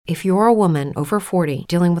If you're a woman over 40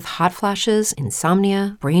 dealing with hot flashes,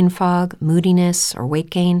 insomnia, brain fog, moodiness, or weight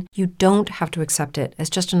gain, you don't have to accept it as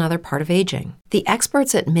just another part of aging. The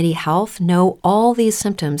experts at MIDI Health know all these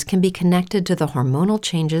symptoms can be connected to the hormonal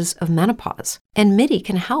changes of menopause. And MIDI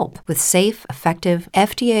can help with safe, effective,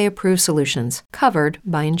 FDA-approved solutions covered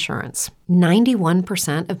by insurance.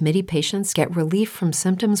 91% of MIDI patients get relief from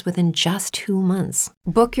symptoms within just 2 months.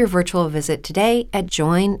 Book your virtual visit today at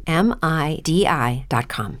joinmidi.com.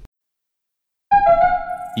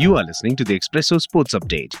 You are listening to the Expresso Sports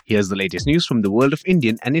Update. Here's the latest news from the world of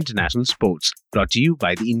Indian and international sports, brought to you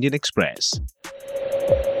by the Indian Express.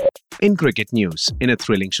 In cricket news, in a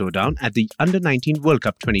thrilling showdown at the U19 World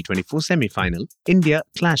Cup 2024 semi-final, India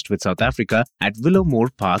clashed with South Africa at Willowmore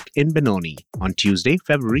Park in Benoni on Tuesday,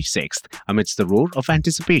 February 6th. Amidst the roar of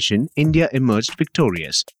anticipation, India emerged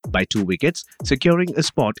victorious by 2 wickets, securing a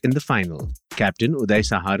spot in the final. Captain Uday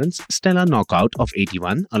Saharan's stellar knockout of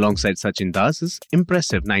 81 alongside Sachin Das's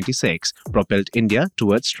impressive 96 propelled India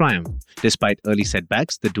towards triumph. Despite early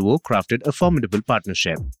setbacks, the duo crafted a formidable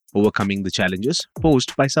partnership, overcoming the challenges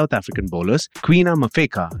posed by South African bowlers Quina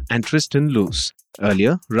Mafeka and Tristan Luce.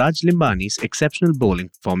 Earlier, Raj Limbani's exceptional bowling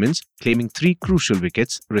performance, claiming 3 crucial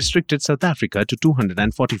wickets, restricted South Africa to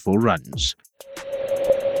 244 runs.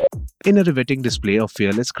 In a riveting display of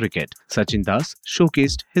fearless cricket, Sachin Das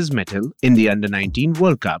showcased his mettle in the U19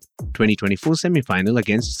 World Cup 2024 semi-final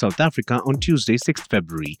against South Africa on Tuesday, 6th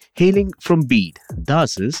February. Hailing from Bede,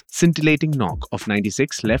 Das's scintillating knock of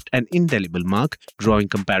 96 left an indelible mark, drawing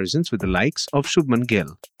comparisons with the likes of Shubman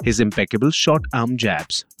Gill. His impeccable short-arm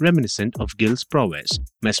jabs, reminiscent of Gill's prowess,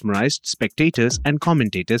 mesmerized spectators and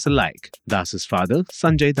commentators alike. Das's father,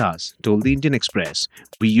 Sanjay Das, told the Indian Express,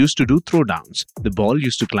 "We used to do throwdowns. The ball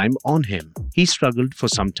used to climb on him. He struggled for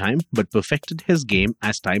some time but perfected his game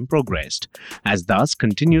as time progressed." As Das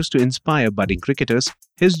continues to inspire budding cricketers,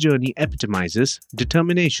 his journey epitomizes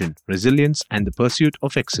determination, resilience, and the pursuit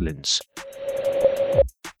of excellence.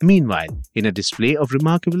 Meanwhile, in a display of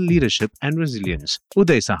remarkable leadership and resilience,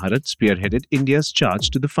 Uday Saharan spearheaded India's charge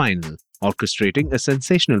to the final, orchestrating a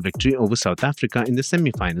sensational victory over South Africa in the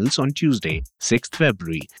semi-finals on Tuesday, 6th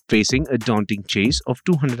February, facing a daunting chase of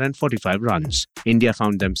 245 runs. India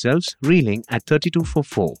found themselves reeling at 32 for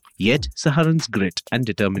 4, yet Saharan's grit and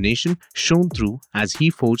determination shone through as he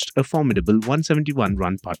forged a formidable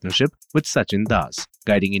 171-run partnership with Sachin Das,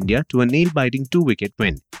 guiding India to a nail-biting 2-wicket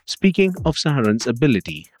win. Speaking of Saharan's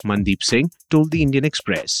ability, Mandeep Singh told the Indian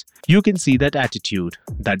Express, "You can see that attitude,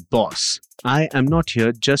 that boss. I am not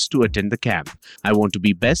here just to attend the camp. I want to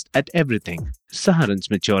be best at everything." Saharan's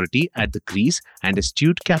maturity at the crease and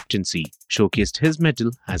astute captaincy showcased his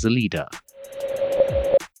mettle as a leader.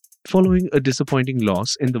 Following a disappointing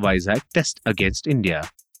loss in the Vizag Test against India,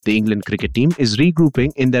 the England cricket team is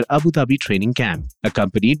regrouping in their Abu Dhabi training camp,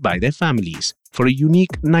 accompanied by their families, for a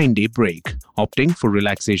unique 9-day break. Opting for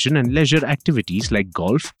relaxation and leisure activities like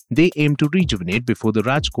golf, they aim to rejuvenate before the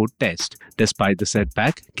Rajkot Test. Despite the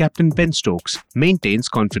setback, Captain Ben Stokes maintains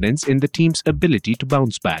confidence in the team's ability to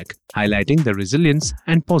bounce back, highlighting their resilience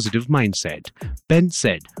and positive mindset. Ben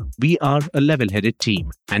said, "We are a level-headed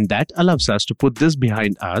team, and that allows us to put this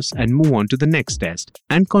behind us and move on to the next test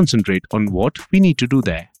and concentrate on what we need to do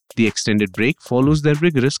there." The extended break follows their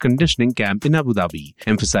rigorous conditioning camp in Abu Dhabi,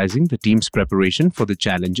 emphasizing the team's preparation for the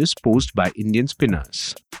challenges posed by Indian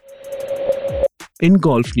spinners. In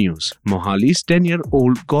golf news, Mohali's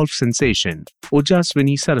 10-year-old golf sensation,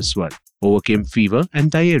 Ojaswini Saraswat, overcame fever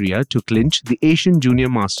and diarrhea to clinch the Asian Junior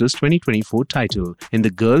Masters 2024 title in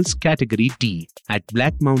the girls category D at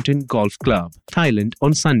Black Mountain Golf Club, Thailand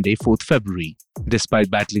on Sunday, 4th February.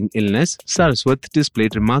 Despite battling illness, Saraswat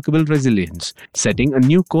displayed remarkable resilience, setting a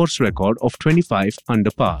new course record of 25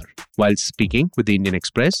 under par. While speaking with the Indian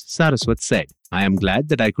Express, Saraswat said, "I am glad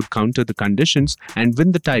that I could counter the conditions and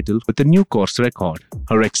win the title with a new course record."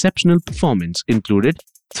 Her exceptional performance included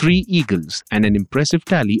 3 eagles and an impressive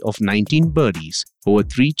tally of 19 birdies over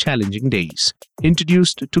 3 challenging days.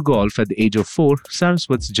 Introduced to golf at the age of 4,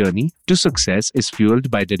 Saraswat's journey to success is fueled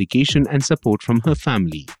by dedication and support from her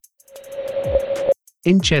family.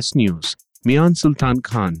 In chess news, Mian Sultan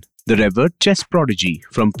Khan, the revered chess prodigy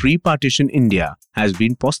from pre-partition India, has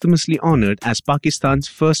been posthumously honoured as Pakistan's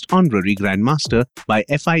first Honorary Grandmaster by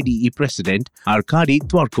FIDE President Arkady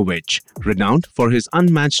Dvorkovich. Renowned for his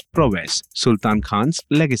unmatched prowess, Sultan Khan's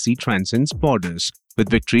legacy transcends borders, with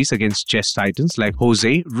victories against chess titans like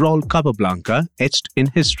Jose Raul Capablanca etched in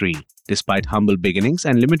history. Despite humble beginnings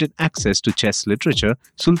and limited access to chess literature,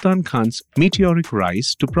 Sultan Khan's meteoric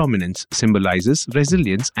rise to prominence symbolizes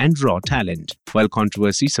resilience and raw talent. While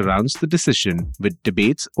controversy surrounds the decision, with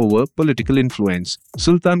debates over political influence,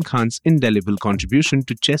 Sultan Khan's indelible contribution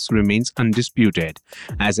to chess remains undisputed.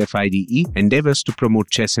 As FIDE endeavors to promote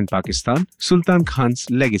chess in Pakistan, Sultan Khan's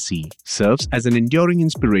legacy serves as an enduring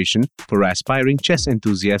inspiration for aspiring chess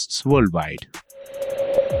enthusiasts worldwide.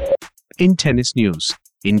 In tennis news,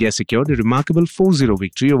 India secured a remarkable 4-0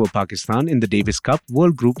 victory over Pakistan in the Davis Cup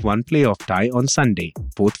World Group 1 playoff tie on Sunday,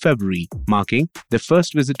 4th February, marking their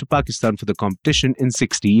first visit to Pakistan for the competition in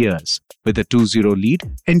 60 years. With a 2-0 lead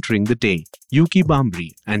entering the day, Yuki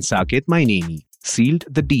Bambri and Saket Maineni sealed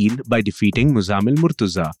the deal by defeating Muzammil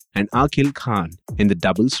Murtuza and Akhil Khan in the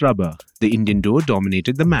doubles rubber. The Indian duo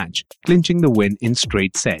dominated the match, clinching the win in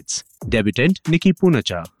straight sets. Debutant Nikki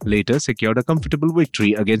Punacha later secured a comfortable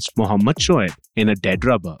victory against Mohammad Shoaib in a dead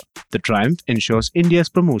rubber. The triumph ensures India's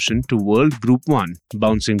promotion to World Group 1,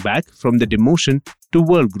 bouncing back from the demotion to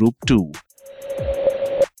World Group 2.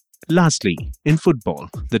 Lastly, in football,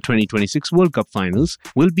 the 2026 World Cup finals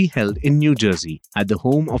will be held in New Jersey at the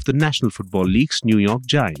home of the National Football League's New York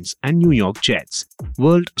Giants and New York Jets.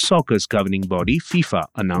 World Soccer's governing body, FIFA,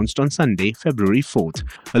 announced on Sunday, February 4th,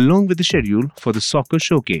 along with the schedule for the Soccer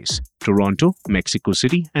Showcase. Toronto, Mexico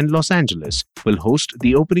City, and Los Angeles will host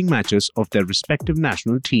the opening matches of their respective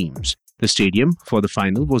national teams. The stadium for the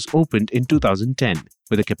final was opened in 2010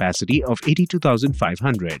 with a capacity of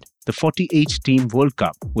 82,500. The 48-team World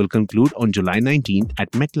Cup will conclude on July 19th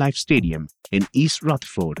at MetLife Stadium in East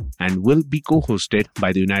Rutherford and will be co-hosted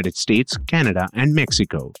by the United States, Canada, and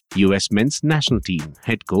Mexico. U.S. men's national team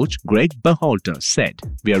head coach Greg Berhalter said,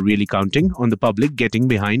 "We are really counting on the public getting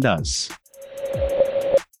behind us."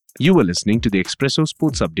 You were listening to the Expresso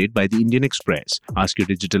Sports Update by the Indian Express. Ask your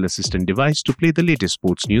digital assistant device to play the latest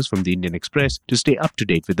sports news from the Indian Express to stay up to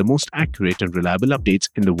date with the most accurate and reliable updates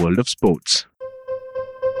in the world of sports.